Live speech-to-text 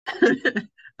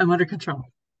I'm under control.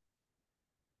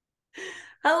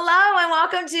 Hello and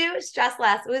welcome to Stress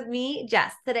Less with me,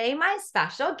 Jess. Today, my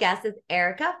special guest is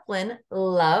Erica Flynn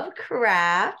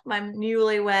Lovecraft, my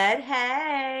newlywed.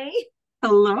 Hey,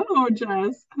 Hello,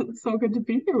 Jess. It's so good to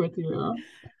be here with you.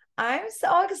 I'm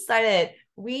so excited.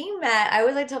 We met. I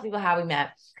always like to tell people how we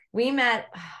met. We met,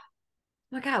 oh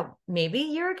my God, maybe a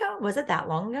year ago. Was it that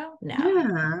long ago? No.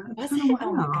 Yeah, it's Was been a it?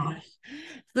 Oh my while. gosh.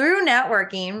 Through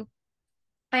networking.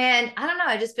 And I don't know.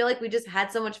 I just feel like we just had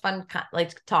so much fun,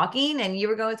 like talking, and you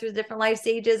were going through different life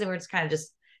stages, and we're just kind of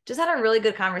just had a really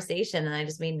good conversation. And I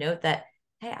just made note that,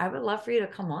 hey, I would love for you to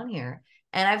come on here.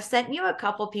 And I've sent you a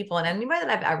couple people, and anybody that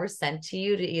I've ever sent to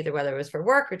you to either whether it was for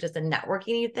work or just a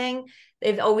networking thing,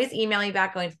 they've always emailed me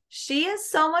back going, "She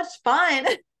is so much fun."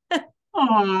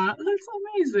 Aw, that's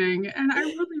amazing. And I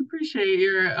really appreciate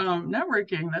your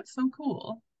networking. That's so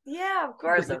cool. Yeah, of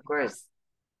course, Really of cool. course.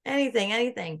 Anything,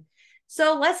 anything.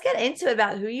 So let's get into it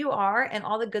about who you are and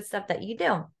all the good stuff that you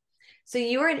do. So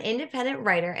you are an independent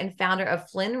writer and founder of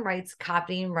Flynn Writes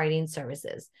Copy and Writing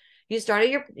Services. You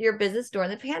started your business during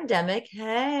the pandemic,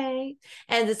 hey,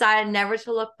 and decided never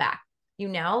to look back. You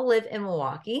now live in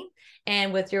Milwaukee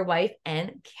and with your wife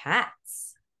and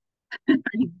cats. I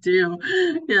do.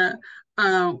 Yeah.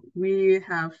 We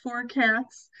have four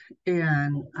cats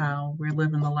and we're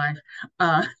living the life.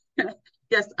 Uh,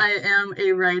 yes, I am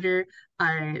a writer.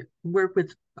 I work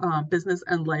with business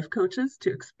and life coaches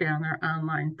to expand their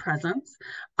online presence.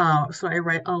 So I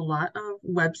write a lot of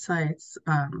websites,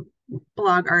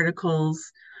 blog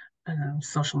articles,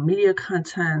 social media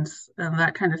content, and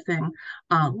that kind of thing.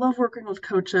 Love working with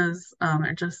coaches.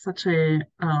 They're just such a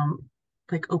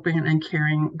like open and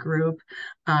caring group,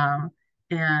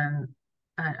 and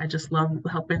I just love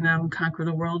helping them conquer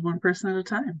the world one person at a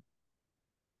time.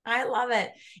 I love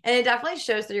it. And it definitely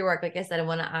shows through your work. Like I said,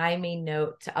 when I made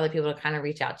note to other people to kind of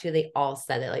reach out to, they all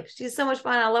said it like, she's so much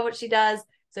fun. I love what she does.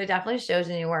 So it definitely shows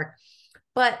in your work.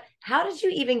 But how did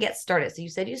you even get started? So you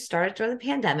said you started during the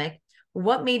pandemic.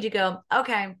 What made you go,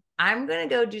 okay, I'm going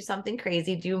to go do something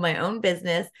crazy, do my own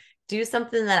business, do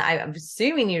something that I'm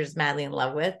assuming you're just madly in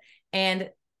love with, and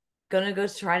going to go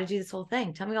try to do this whole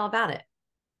thing? Tell me all about it.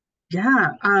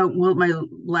 Yeah. Well, my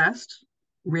last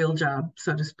real job,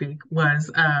 so to speak,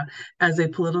 was as a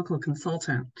political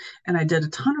consultant, and I did a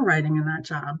ton of writing in that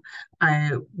job.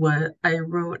 I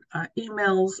wrote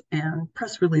emails and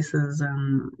press releases,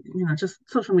 and just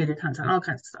social media content, all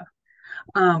kinds of stuff.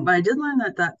 But I did learn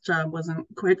that that job wasn't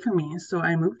quite for me, so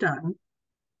I moved on.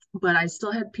 But I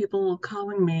still had people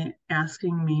calling me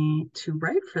asking me to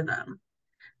write for them,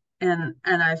 and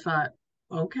I thought,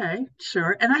 okay,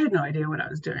 sure. And I had no idea what I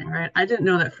was doing, right? I didn't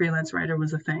know that freelance writer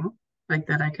was a thing, like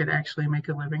that I could actually make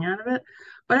a living out of it.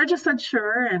 But I just said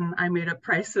sure, and I made up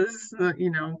prices,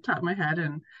 top of my head,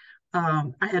 and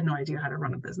I had no idea how to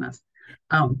run a business.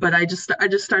 But I just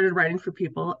started writing for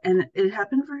people, and it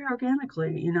happened very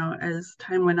organically. As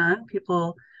time went on,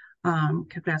 people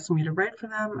kept asking me to write for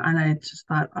them, and I just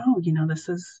thought, oh,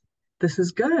 this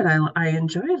is good. I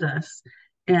enjoy this,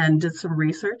 and did some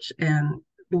research and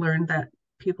learned that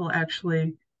people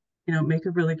actually, make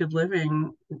a really good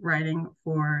living writing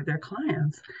for their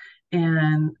clients.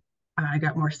 And I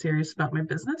got more serious about my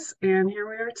business, and here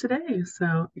we are today.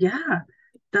 So yeah,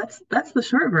 that's the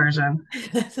short version.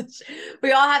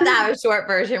 We all have to have a short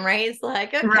version, right? It's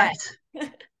like, okay. Right.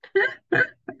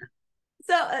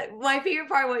 So my favorite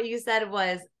part of what you said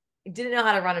was didn't know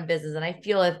how to run a business. And I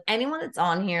feel if anyone that's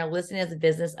on here listening as a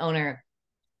business owner,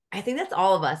 I think that's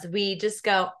all of us. We just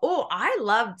go, oh, I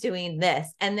love doing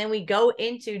this. And then we go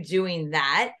into doing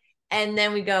that. And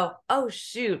then we go, oh,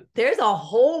 shoot, there's a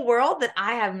whole world that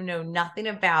I have known nothing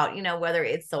about, whether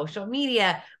it's social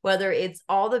media, whether it's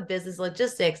all the business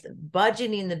logistics,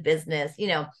 budgeting the business,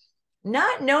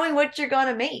 not knowing what you're going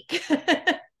to make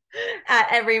at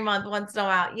every month once in a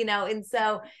while, and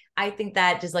so I think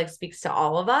that just like speaks to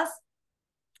all of us.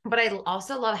 But I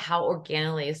also love how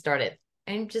organically it started.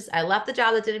 And just I left the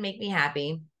job that didn't make me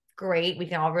happy. Great, we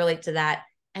can all relate to that.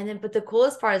 And then but the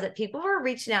coolest part is that people were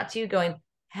reaching out to you going,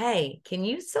 hey, can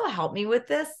you still help me with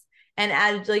this? And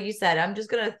as like you said, I'm just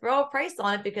gonna throw a price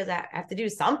on it because I have to do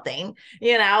something,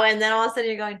 and then all of a sudden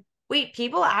you're going, wait,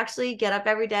 people actually get up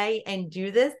every day and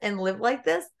do this and live like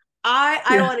this. I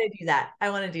Yeah, want to do that.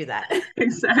 I want to do that.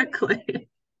 exactly.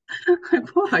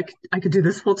 Like, well, I could do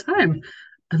this full time,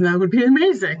 and that would be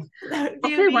amazing. That would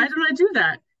be Okay, why didn't amazing. I do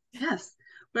that? Yes.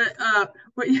 But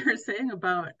what you're saying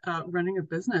about running a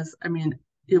business, I mean,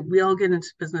 we all get into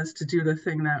business to do the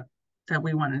thing that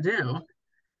we want to do,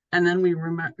 and then we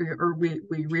remember, or we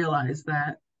realize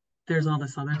that there's all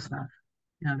this other stuff,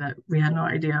 that we had no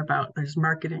idea about. There's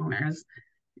marketing, there's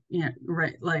yeah,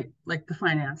 right, like the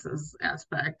finances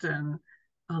aspect and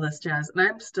all this jazz. And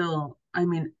I'm still, I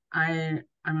mean, I'm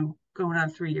going on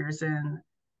 3 years in,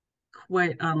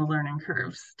 quite on the learning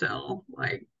curve still.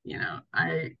 Like,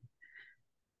 I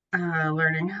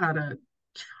learning how to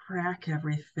track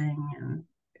everything and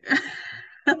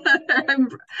I'm,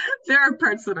 there are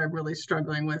parts that I'm really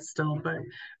struggling with still, but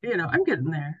I'm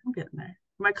getting there. I'm getting there.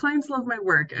 My clients love my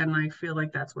work, and I feel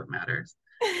like that's what matters.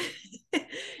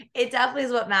 It definitely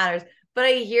is what matters. But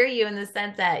I hear you in the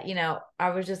sense that, I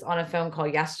was just on a phone call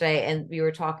yesterday and we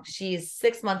were talking. She's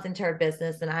 6 months into her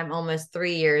business and I'm almost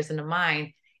 3 years into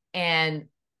mine. And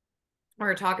we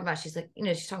were talking about, she's like,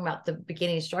 she's talking about the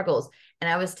beginning struggles. And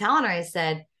I was telling her, I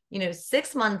said,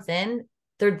 6 months in,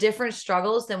 they're different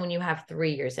struggles than when you have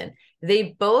 3 years in.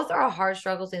 They both are hard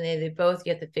struggles and they both,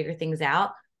 you have to figure things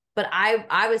out. But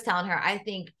I was telling her, I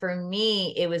think for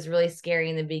me, it was really scary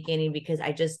in the beginning because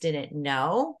I just didn't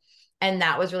know. And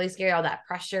that was really scary, all that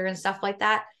pressure and stuff like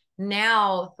that.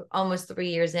 Now, almost 3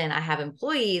 years in, I have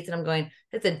employees and I'm going,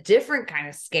 it's a different kind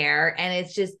of scare. And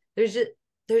it's just, there's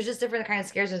just different kind of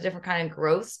scares and different kind of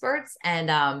growth spurts. And,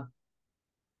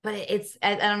 but it's,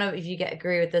 I don't know if you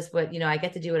agree with this, but, I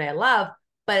get to do what I love,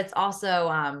 but it's also,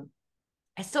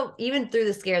 I still, even through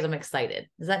the scares, I'm excited.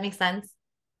 Does that make sense?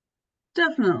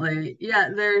 Definitely. Yeah,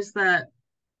 there's that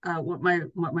what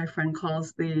my friend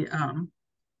calls the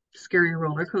scary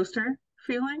roller coaster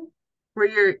feeling,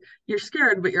 where you're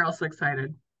scared but you're also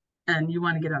excited and you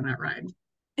want to get on that ride.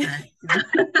 Right?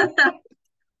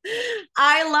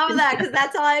 I love that because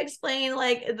that's how I explain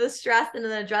like the stress and the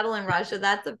adrenaline rush. So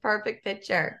that's a perfect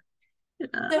picture.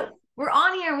 Yeah. So we're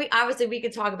on here and we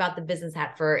could talk about the business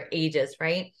hat for ages,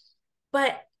 right?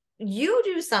 But you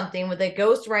do something with the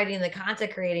ghostwriting and the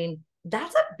content creating.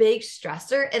 That's a big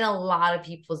stressor in a lot of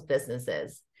people's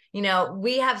businesses.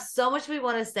 We have so much we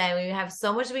want to say, we have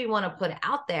so much we want to put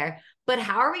out there, but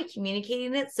how are we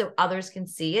communicating it so others can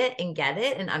see it and get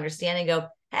it and understand and go,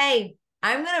 hey,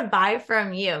 I'm going to buy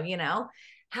from you?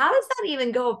 How does that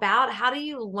even go about? How do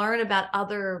you learn about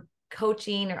other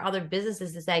coaching or other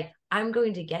businesses to say, I'm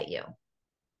going to get you?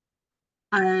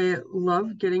 I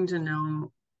love getting to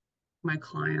know my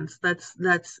clients.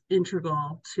 That's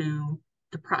integral to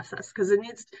the process because it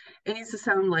needs to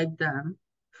sound like them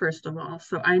first of all.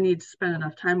 So I need to spend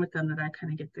enough time with them that I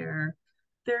kind of get their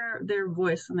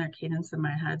voice and their cadence in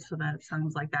my head so that it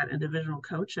sounds like that individual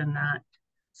coach and not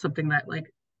something that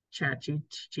like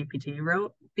GPT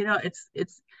wrote. It's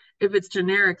if it's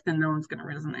generic, then no one's going to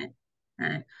resonate,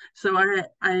 right? So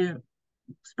I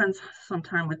spend some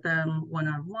time with them one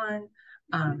on one,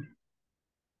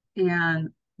 and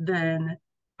then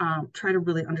try to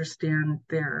really understand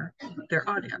their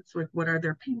audience. Like, what are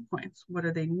their pain points? What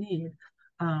do they need?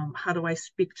 How do I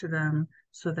speak to them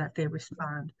so that they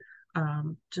respond?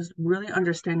 Just really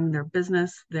understanding their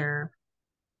business, their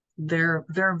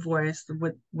voice,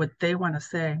 what they want to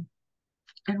say,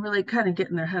 and really kind of get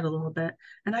in their head a little bit.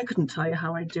 And I couldn't tell you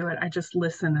how I do it. I just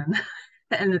listen and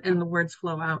and the words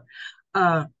flow out.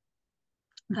 Uh,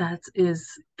 that's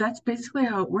basically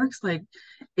how it works. Like,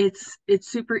 it's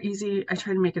super easy. I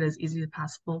try to make it as easy as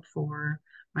possible for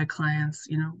my clients.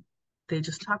 They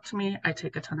just talk to me, I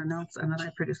take a ton of notes, and then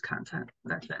I produce content.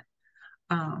 That's it.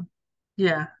 um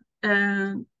yeah,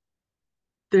 and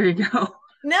there you go.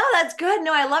 No, that's good.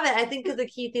 No, I love it. I think because the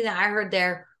key thing that I heard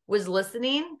there was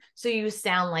listening. So you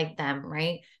sound like them,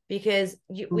 right? Because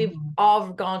we've Mhm.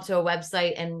 all gone to a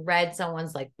website and read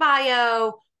someone's like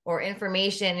bio or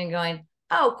information and going,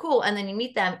 oh, cool. And then you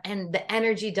meet them and the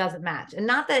energy doesn't match. And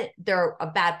not that they're a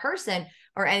bad person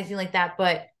or anything like that,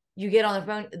 but you get on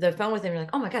the phone with them, you're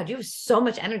like, oh my God, you have so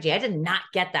much energy. I did not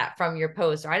get that from your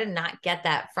post, or I did not get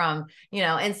that from,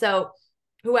 and so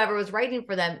whoever was writing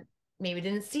for them maybe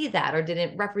didn't see that or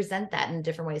didn't represent that in a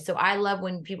different way. So I love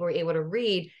when people are able to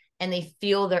read and they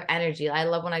feel their energy. I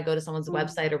love when I go to someone's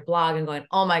website or blog and going,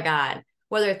 oh my God,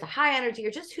 whether it's the high energy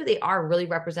or just who they are really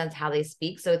represents how they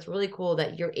speak. So it's really cool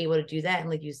that you're able to do that. And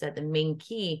like you said, the main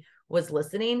key was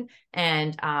listening.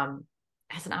 And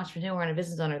as an entrepreneur and a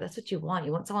business owner, that's what you want.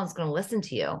 You want someone that's going to listen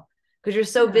to you because you're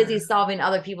so busy Yeah. solving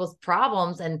other people's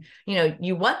problems. And,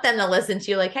 you want them to listen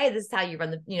to you like, hey, this is how you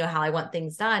run how I want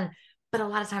things done. But a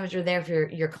lot of times you're there for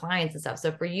your clients and stuff.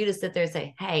 So for you to sit there and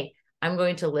say, hey, I'm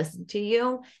going to listen to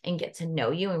you and get to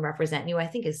know you and represent you, I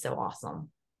think is so awesome.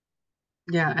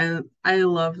 Yeah, I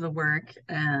love the work,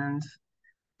 and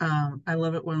I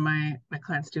love it when my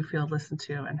clients do feel listened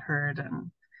to and heard,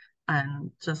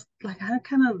 and just like I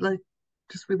kind of like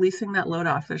just releasing that load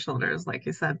off their shoulders, like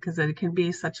you said, because it can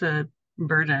be such a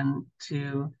burden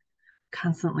to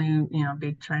constantly,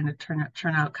 be trying to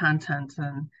turn out content,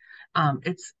 and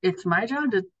it's my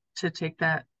job to take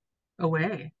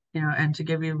away, and to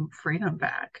give you freedom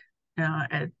back.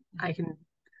 And I can,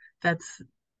 that's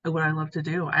what I love to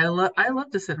do. I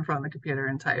love to sit in front of the computer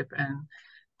and type, and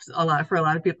for a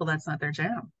lot of people, that's not their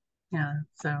jam. Yeah.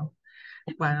 So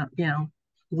why don't,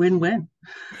 win-win.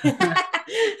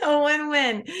 A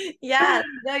win-win. Yeah,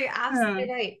 no, you're Yeah.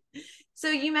 absolutely right. So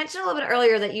you mentioned a little bit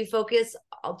earlier that you focus,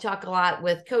 I'll talk a lot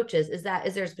with coaches. Is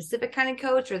there a specific kind of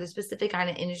coach or the specific kind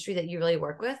of industry that you really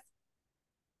work with?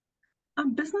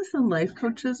 Business and life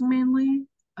coaches mainly.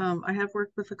 I have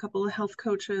worked with a couple of health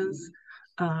coaches,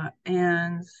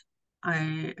 and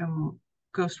I am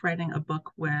ghostwriting a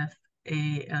book with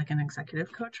an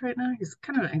executive coach right now. He's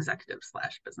kind of an executive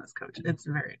slash business coach.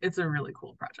 It's a really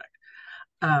cool project.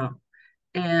 Um,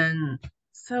 and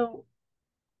so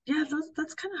yeah,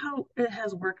 that's kind of how it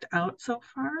has worked out so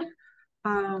far.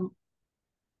 Um,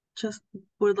 just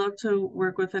would love to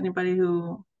work with anybody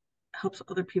who helps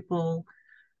other people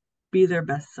be their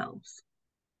best selves.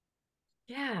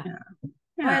 Yeah. Yeah. Oh,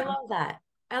 I Yeah. love that.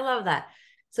 I love that.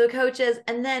 So coaches,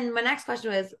 and then my next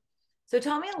question was, so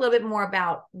tell me a little bit more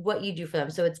about what you do for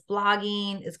them. So it's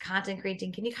blogging, it's content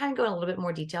creating. Can you kind of go in a little bit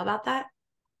more detail about that?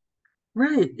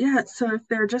 Right. Yeah. So if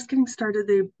they're just getting started,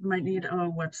 they might need a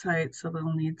website. So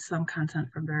they'll need some content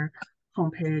from their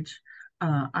homepage.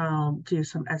 I'll do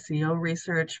some SEO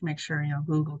research, make sure,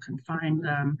 Google can find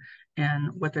them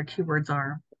and what their keywords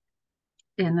are.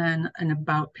 And then an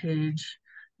about page,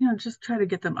 just try to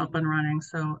get them up and running.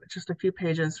 So just a few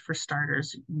pages for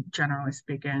starters, generally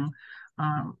speaking.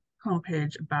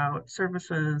 Homepage, about,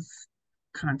 services,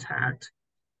 contact.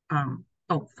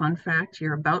 Oh, fun fact,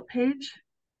 your about page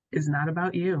is not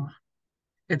about you.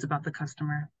 It's about the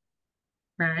customer,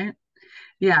 right?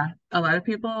 Yeah, a lot of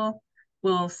people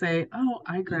will say, "Oh,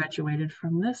 I graduated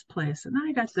from this place and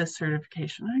I got this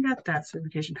certification. I got that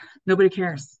certification." Nobody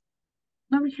cares.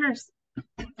 Nobody cares.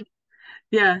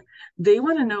 Yeah, they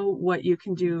want to know what you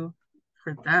can do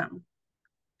for them.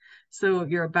 So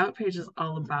your about page is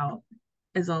all about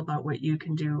what you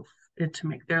can do to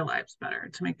make their lives better,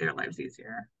 to make their lives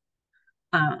easier.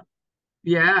 Uh,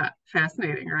 yeah,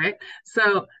 fascinating, right?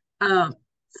 So, um,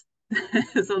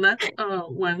 so that's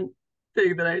one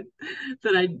thing that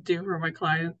I do for my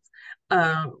clients.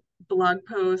 Uh, Blog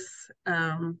posts,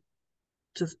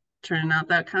 just churning out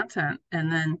that content,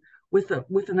 and then with a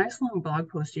nice long blog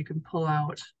post, you can pull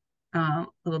out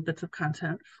little bits of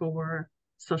content for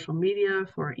social media,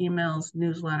 for emails,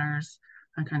 newsletters,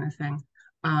 that kind of thing.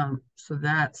 So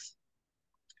that's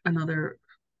another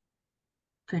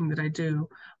thing that I do.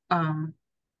 Um,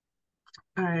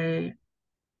 I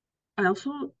I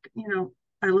also,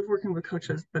 I love working with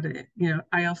coaches, but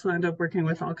I also end up working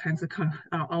with all kinds of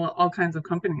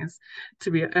companies.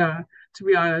 To be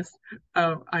honest,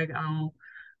 I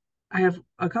have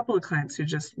a couple of clients who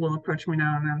just will approach me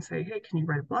now and then say, "Hey, can you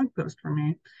write a blog post for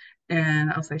me?"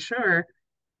 And I'll say, "Sure."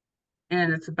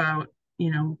 And it's about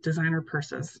designer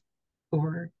purses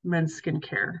or men's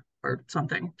skincare or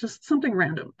something, just something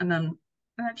random, and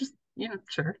I just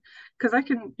sure, because I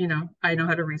know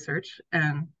how to research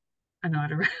and I know how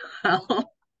to write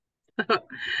well.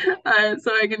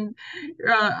 So I can,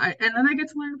 and then I get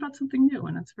to learn about something new,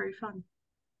 and it's very fun.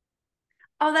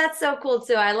 Oh, that's so cool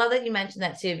too. I love that you mentioned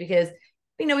that too, because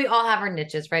we all have our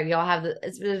niches, right? We all have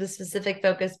the specific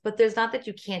focus, but there's not that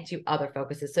you can't do other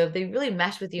focuses. So if they really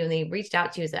mesh with you and they reached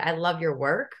out to you and said, I love your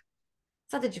work,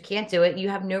 it's not that you can't do it. You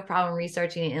have no problem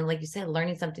researching it and, like you said,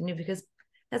 learning something new, because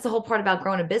that's the whole part about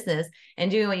growing a business and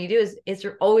doing what you do is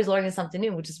you're always learning something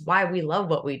new, which is why we love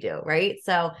what we do, right?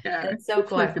 So Yeah, that's so it's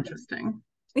cool. life interesting.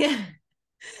 Yeah.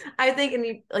 I think, and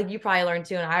you probably learned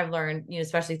too, and I've learned,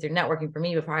 especially through networking for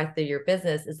me, but probably through your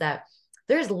business, is that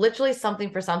there's literally something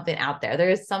for something out there. There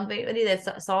is somebody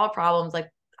that solve problems. Like,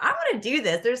 I want to do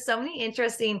this. There's so many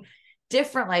interesting,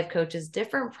 different life coaches,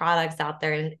 different products out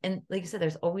there. And like you said,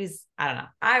 there's always, I don't know.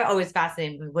 I'm always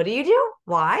fascinated. What do you do?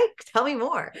 Why? Tell me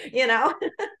more,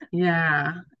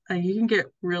 Yeah, you can get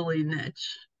really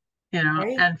niche,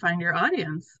 Right. and find your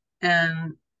audience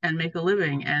and make a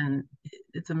living, and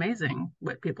it's amazing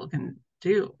what people can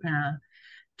do.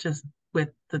 Just with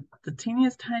the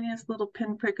teeniest, tiniest little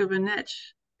pinprick of a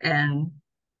niche, and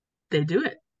they do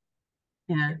it.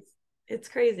 Yeah, It's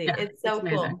crazy. yeah, It's it's so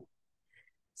amazing. cool.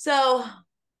 So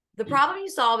the problem you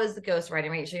solve is the ghostwriting,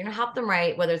 right? So you're gonna help them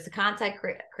write, whether it's the content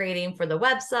creating for the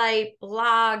website,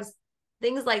 blogs,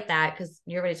 things like that, because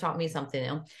you already taught me something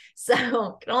new. So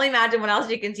can only imagine what else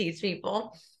you can teach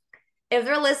people. If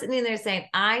they're listening, they're saying,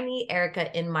 I need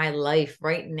Erica in my life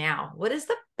right now. What is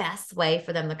the best way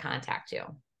for them to contact you?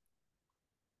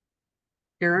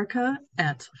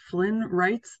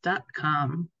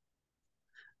 Erica@flynnwrites.com.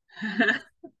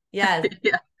 Yes.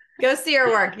 Yeah. Go see her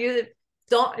work. You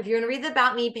don't, if you're going to read the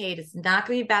About Me page, it's not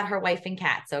going to be about her wife and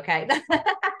cats. Okay.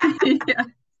 Yeah.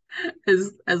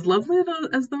 As lovely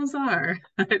as those are,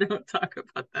 I don't talk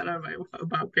about that on my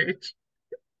about page.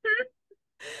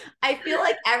 I feel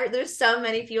like there's so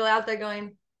many people out there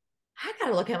going, I got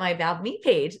to look at my About Me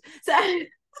page. So,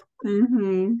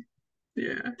 Mm-hmm.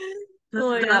 Yeah. oh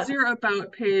my Does God. your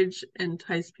about page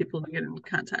entice people to get in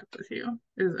contact with you?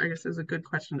 I guess is a good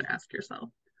question to ask yourself.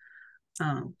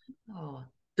 Um, Oh,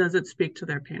 does it speak to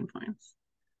their pain points?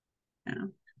 Yeah.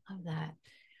 love that.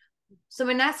 So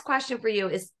my next question for you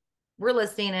is, we're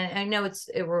listening, and I know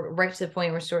we're right to the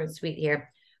point, we're short and sweet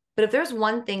here. But if there's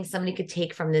one thing somebody could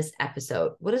take from this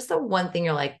episode, what is the one thing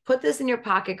you're like, put this in your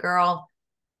pocket, girl,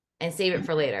 and save it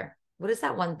for later? What is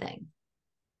that one thing?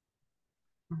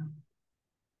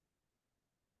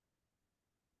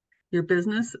 Your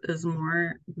business is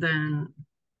more than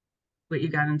what you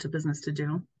got into business to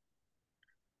do.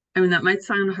 I mean, that might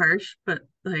sound harsh, but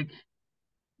like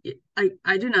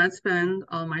I do not spend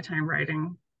all my time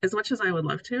writing as much as I would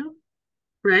love to,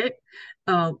 right?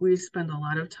 We spend a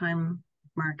lot of time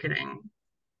marketing,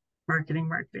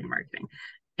 marketing.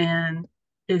 And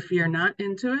if you're not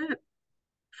into it,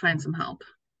 find some help.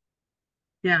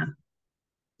 Yeah.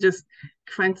 Just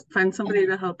find somebody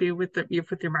to help you with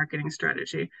your marketing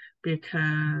strategy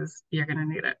because you're gonna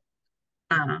need it.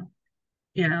 Uh,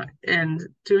 and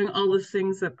doing all the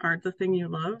things that aren't the thing you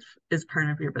love is part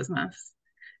of your business.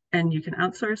 And you can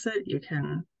outsource it, you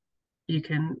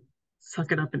can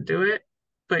suck it up and do it,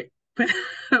 but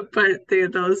but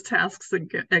those tasks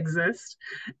exist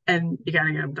and you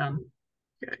gotta get them done.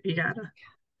 You gotta.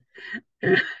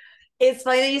 It's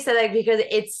funny that you said that because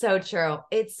it's so true.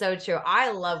 It's so true.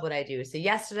 I love what I do. So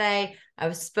yesterday I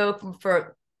was spoken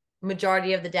for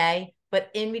majority of the day,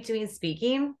 but in between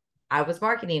speaking, I was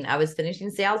marketing. I was finishing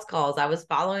sales calls. I was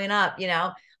following up,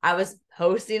 I was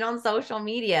posting on social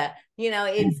media.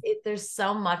 There's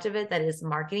so much of it that is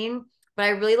marketing. But I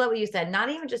really love what you said,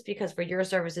 not even just because for your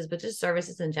services, but just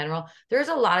services in general. There's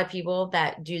a lot of people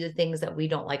that do the things that we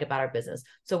don't like about our business.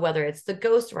 So whether it's the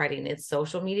ghostwriting, it's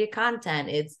social media content,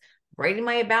 it's writing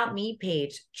my About Me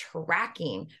page,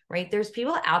 tracking, right? There's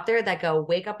people out there that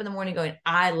wake up in the morning going,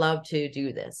 I love to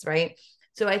do this, right?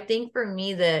 So I think for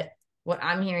me, that what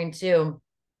I'm hearing too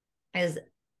is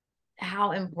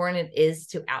how important it is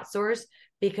to outsource,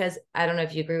 because I don't know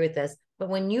if you agree with this, but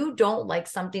when you don't like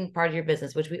something part of your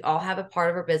business, which we all have a part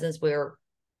of our business where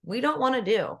we don't want to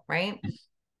do, right?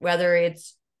 Whether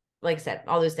it's, like I said,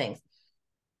 all those things,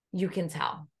 you can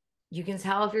tell. You can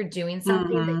tell if you're doing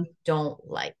something that you don't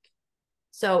like.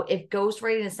 So if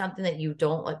ghostwriting is something that you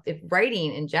don't like, if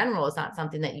writing in general is not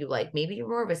something that you like, maybe you're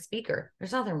more of a speaker.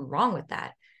 There's nothing wrong with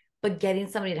that. But getting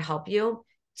somebody to help you,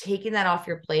 taking that off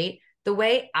your plate, the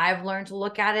way I've learned to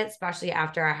look at it, especially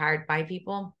after I hired my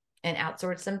people and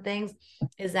outsourced some things,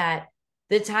 is that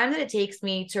the time that it takes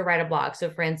me to write a blog. So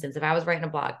for instance, if I was writing a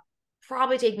blog,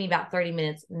 probably take me about 30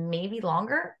 minutes, maybe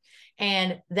longer.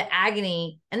 And the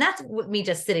agony, and that's with me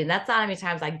just sitting. That's not how many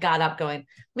times I got up going,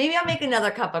 maybe I'll make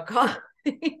another cup of coffee.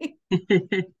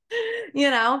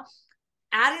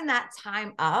 Adding that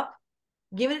time up,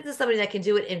 giving it to somebody that can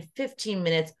do it in 15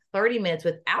 minutes, 30 minutes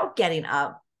without getting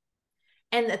up.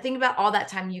 And the thing about all that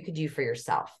time you could do for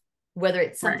yourself, whether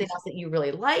it's something else that you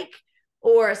really like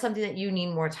or something that you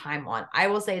need more time on. I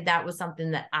will say that was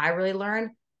something that I really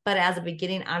learned. But as a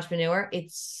beginning entrepreneur,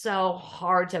 it's so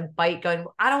hard to bite going,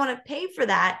 I don't want to pay for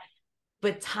that,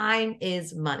 but time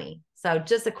is money. So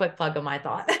just a quick plug of my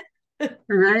thought.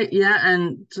 Right. Yeah.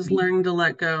 And just learning to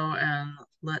let go and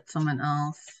let someone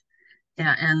else,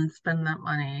 yeah, and spend that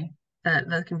money.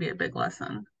 That can be a big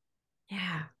lesson.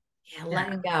 Yeah.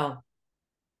 Letting go.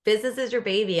 Business is your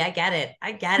baby. I get it.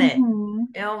 Mm-hmm.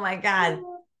 Oh my God.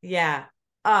 Yeah.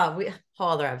 Oh, whole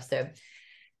other episode.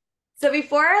 So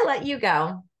before I let you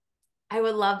go, I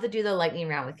would love to do the lightning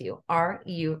round with you. Are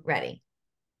you ready?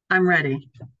 I'm ready.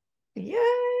 Yay.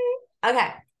 Okay.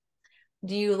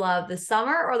 Do you love the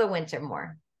summer or the winter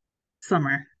more?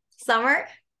 Summer. Summer?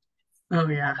 Oh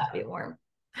yeah. That'd be warm.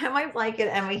 I have my blanket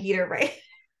and my heater right.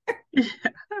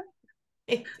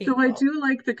 So I do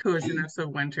like the coziness of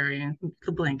winter,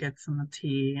 the blankets and the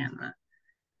tea and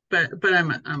but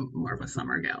I'm more of a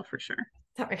summer gal for sure.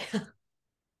 Sorry.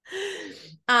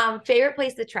 Favorite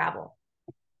place to travel?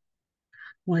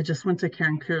 Well, I just went to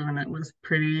Cancun. It was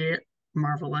pretty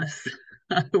marvelous.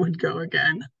 I would go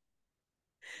again.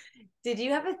 Did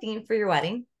you have a theme for your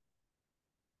wedding?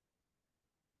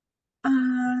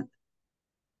 Uh,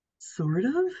 sort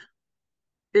of.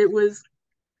 It was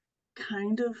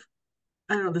kind of,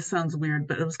 I don't know, this sounds weird,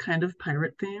 but it was kind of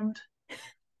pirate themed.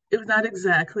 It was not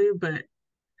exactly, but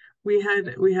we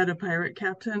had a pirate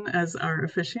captain as our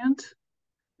officiant,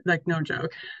 like no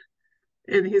joke.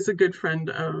 And he's a good friend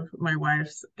of my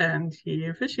wife's, and he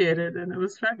officiated, and it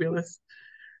was fabulous.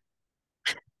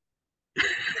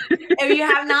 If you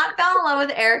have not fell in love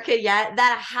with Erica yet,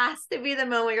 that has to be the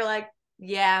moment you're like,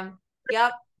 yeah,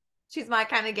 yep, she's my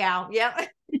kind of gal. Yep.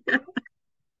 Yeah.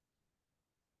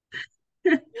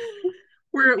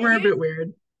 We're a bit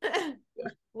weird.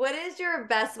 What is your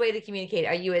best way to communicate?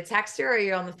 Are you a texter or are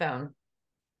you on the phone?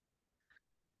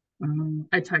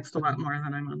 I text a lot more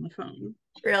than I'm on the phone.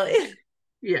 Really?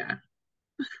 Yeah.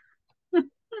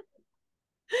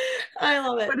 I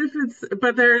love it.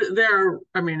 But there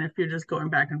I mean, if you're just going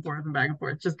back and back and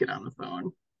forth, just get on the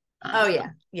phone. Oh Honestly. yeah.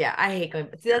 Yeah. I hate going.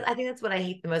 See, I think that's what I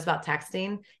hate the most about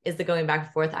texting is the going back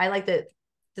and forth. I like the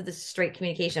straight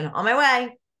communication on my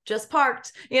way, just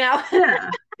parked, Yeah.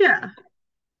 Yeah.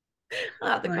 I'll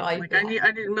have to call you Like for that.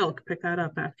 I need milk, pick that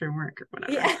up after work or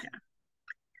whatever.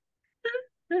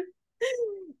 Yeah.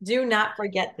 Do not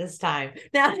forget this time.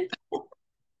 Now,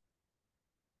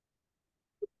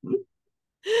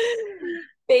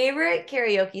 favorite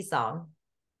karaoke song?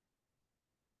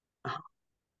 Oh,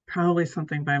 probably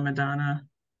something by Madonna.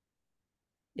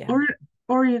 Yeah.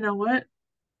 Or you know what?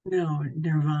 No,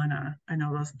 Nirvana. I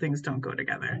know those things don't go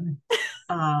together.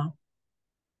 Uh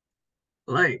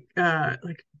like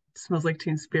Smells Like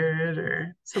Teen Spirit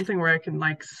or something where I can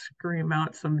like scream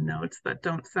out some notes that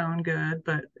don't sound good,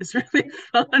 but it's really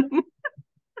fun.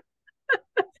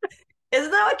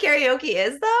 Isn't that what karaoke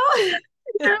is though?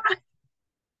 Yeah.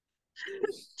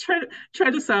 Try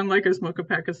to sound like I smoke a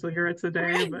pack of cigarettes a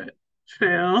day, Right. but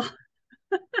fail.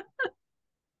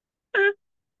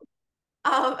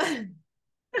 Um,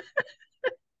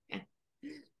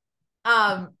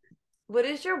 um, what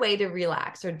is your way to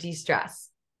relax or de-stress?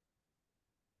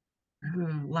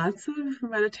 Lots of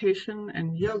meditation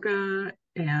and yoga,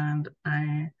 and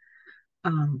I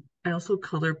also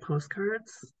color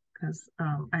postcards because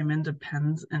I'm into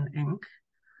pens and ink.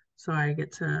 So I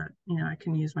get to, I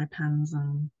can use my pens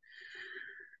and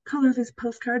color these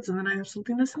postcards, and then I have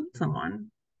something to send someone.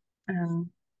 And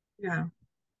yeah,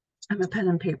 I'm a pen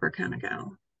and paper kind of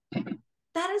gal.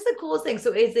 That is the coolest thing.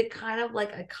 So is it kind of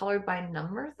like a colored by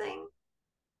number thing?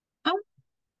 Oh,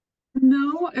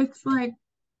 no, it's like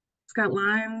it's got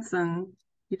lines and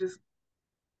you just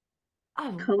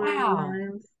Oh, color the wow.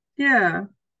 lines. Yeah.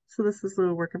 So this is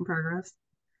a work in progress.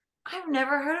 I've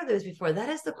never heard of those before. That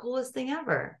is the coolest thing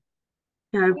ever.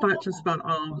 Yeah, I've bought just about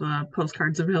all of the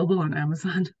postcards available on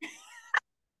Amazon.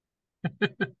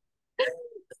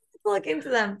 Look into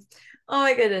them. Oh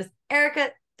my goodness. Erica,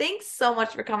 thanks so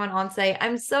much for coming on today.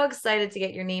 I'm so excited to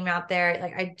get your name out there.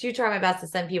 Like I do try my best to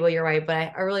send people your way,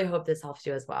 but I really hope this helps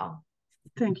you as well.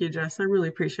 Thank you, Jess. I really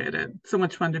appreciate it. So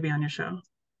much fun to be on your show.